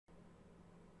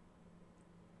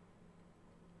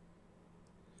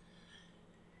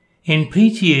In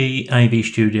PTE AV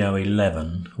Studio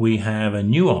 11, we have a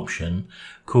new option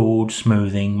called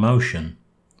Smoothing Motion,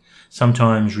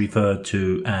 sometimes referred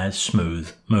to as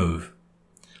Smooth Move.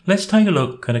 Let's take a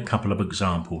look at a couple of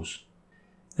examples.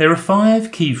 There are 5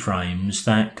 keyframes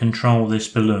that control this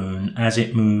balloon as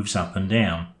it moves up and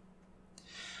down.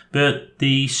 But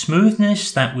the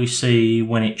smoothness that we see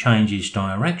when it changes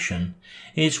direction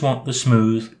is what the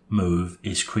smooth move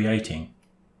is creating.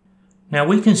 Now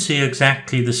we can see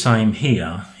exactly the same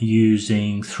here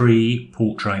using 3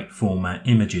 portrait format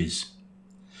images.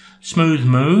 Smooth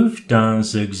Move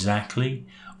does exactly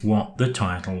what the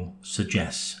title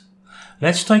suggests.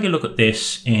 Let's take a look at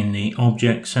this in the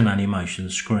Objects and Animation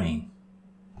screen.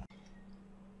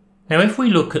 Now if we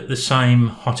look at the same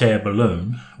hot air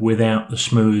balloon without the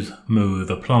Smooth Move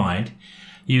applied,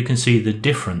 you can see the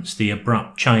difference, the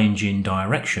abrupt change in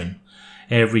direction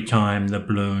every time the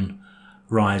balloon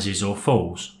rises or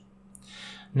falls.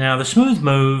 Now the Smooth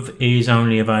Move is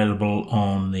only available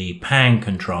on the pan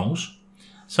controls,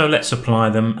 so let's apply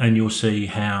them and you'll see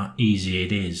how easy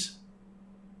it is.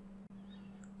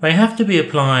 They have to be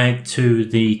applied to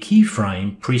the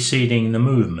keyframe preceding the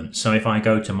movement. So if I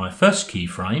go to my first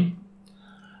keyframe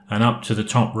and up to the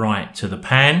top right to the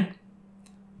pan,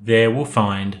 there we'll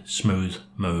find Smooth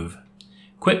Move.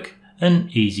 Quick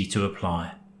and easy to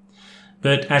apply.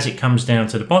 But as it comes down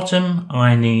to the bottom,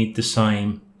 I need the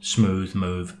same Smooth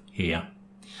Move here.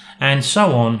 And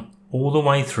so on all the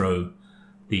way through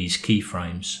these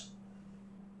keyframes.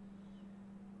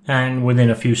 And within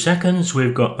a few seconds,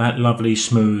 we've got that lovely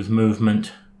smooth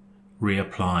movement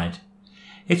reapplied.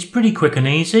 It's pretty quick and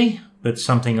easy, but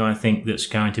something I think that's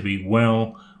going to be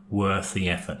well worth the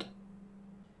effort.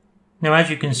 Now, as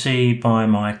you can see by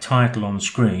my title on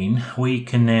screen, we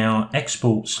can now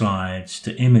export slides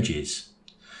to images.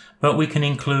 But we can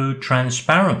include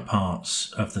transparent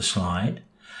parts of the slide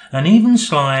and even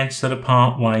slides that are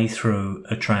part way through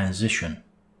a transition.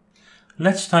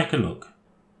 Let's take a look.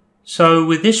 So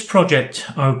with this project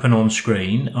open on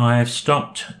screen, I have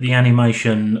stopped the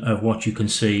animation of what you can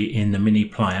see in the mini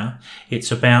player.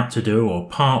 It's about to do, or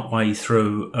part way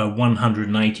through, a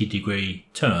 180-degree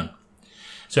turn.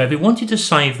 So if we wanted to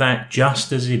save that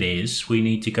just as it is, we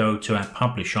need to go to our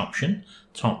Publish option,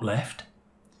 top left.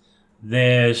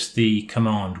 There's the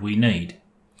command we need.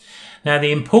 Now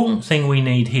the important thing we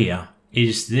need here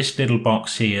is this little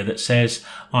box here that says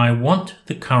I want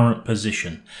the current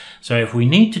position. So if we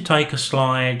need to take a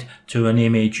slide to an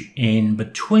image in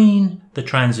between the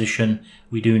transition,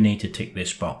 we do need to tick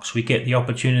this box. We get the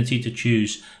opportunity to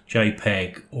choose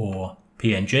JPEG or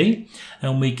PNG,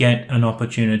 and we get an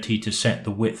opportunity to set the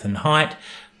width and height.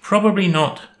 Probably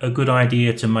not a good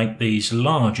idea to make these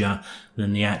larger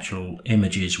than the actual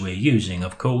images we're using,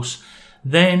 of course.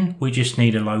 Then we just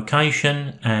need a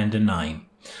location and a name.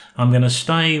 I'm going to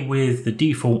stay with the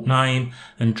default name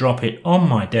and drop it on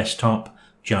my desktop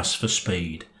just for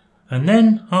speed. And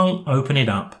then I'll open it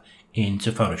up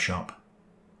into Photoshop.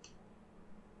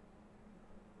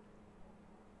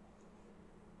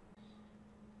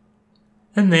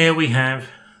 And there we have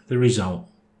the result.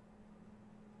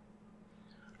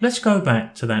 Let's go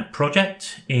back to that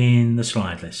project in the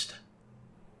slide list.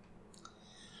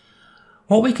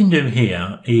 What we can do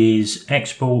here is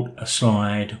export a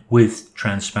slide with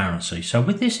transparency. So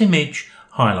with this image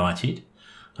highlighted,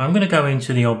 I'm going to go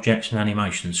into the Objects and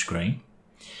Animation screen.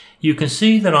 You can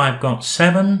see that I've got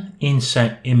 7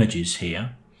 inset images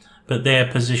here, but they're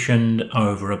positioned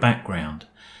over a background.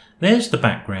 There's the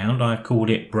background, I've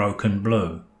called it Broken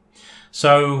Blue.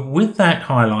 So with that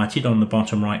highlighted on the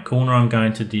bottom right corner, I'm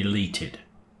going to delete it.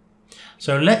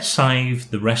 So let's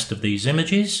save the rest of these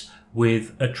images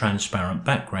with a transparent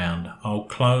background. I'll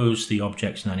close the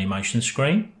Objects and Animation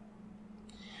screen.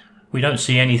 We don't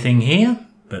see anything here,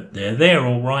 but they're there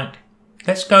all right.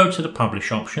 Let's go to the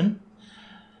Publish option.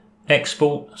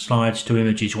 Export slides to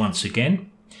images once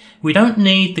again. We don't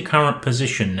need the current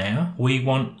position now. We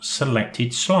want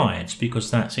selected slides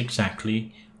because that's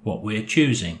exactly what we're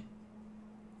choosing.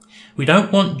 We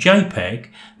don't want JPEG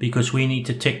because we need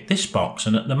to tick this box,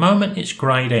 and at the moment it's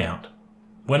greyed out.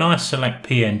 When I select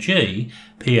PNG,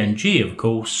 PNG of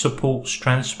course supports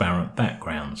transparent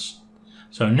backgrounds.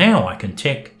 So now I can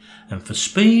tick, and for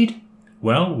speed,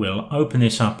 well, we'll open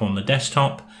this up on the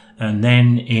desktop and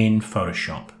then in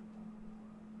Photoshop.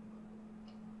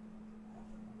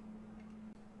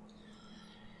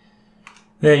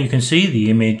 There you can see the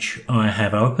image I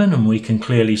have open, and we can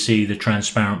clearly see the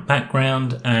transparent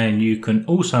background, and you can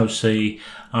also see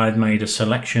I've made a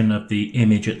selection of the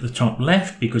image at the top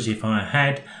left, because if I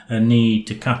had a need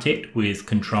to cut it with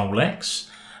Ctrl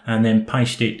X and then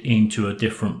paste it into a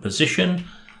different position,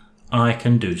 I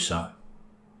can do so.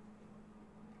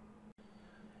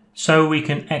 So we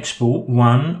can export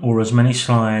one or as many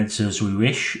slides as we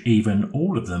wish, even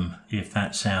all of them if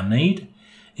that's our need,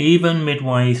 even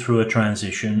midway through a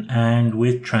transition and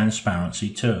with transparency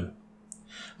too.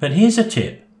 But here's a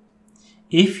tip.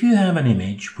 If you have an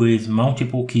image with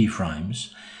multiple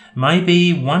keyframes,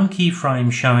 maybe one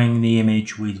keyframe showing the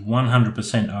image with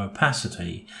 100%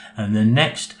 opacity and the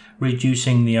next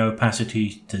reducing the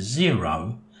opacity to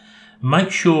 0,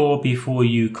 make sure before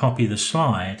you copy the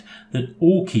slide that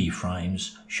all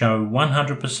keyframes show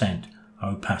 100%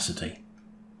 opacity.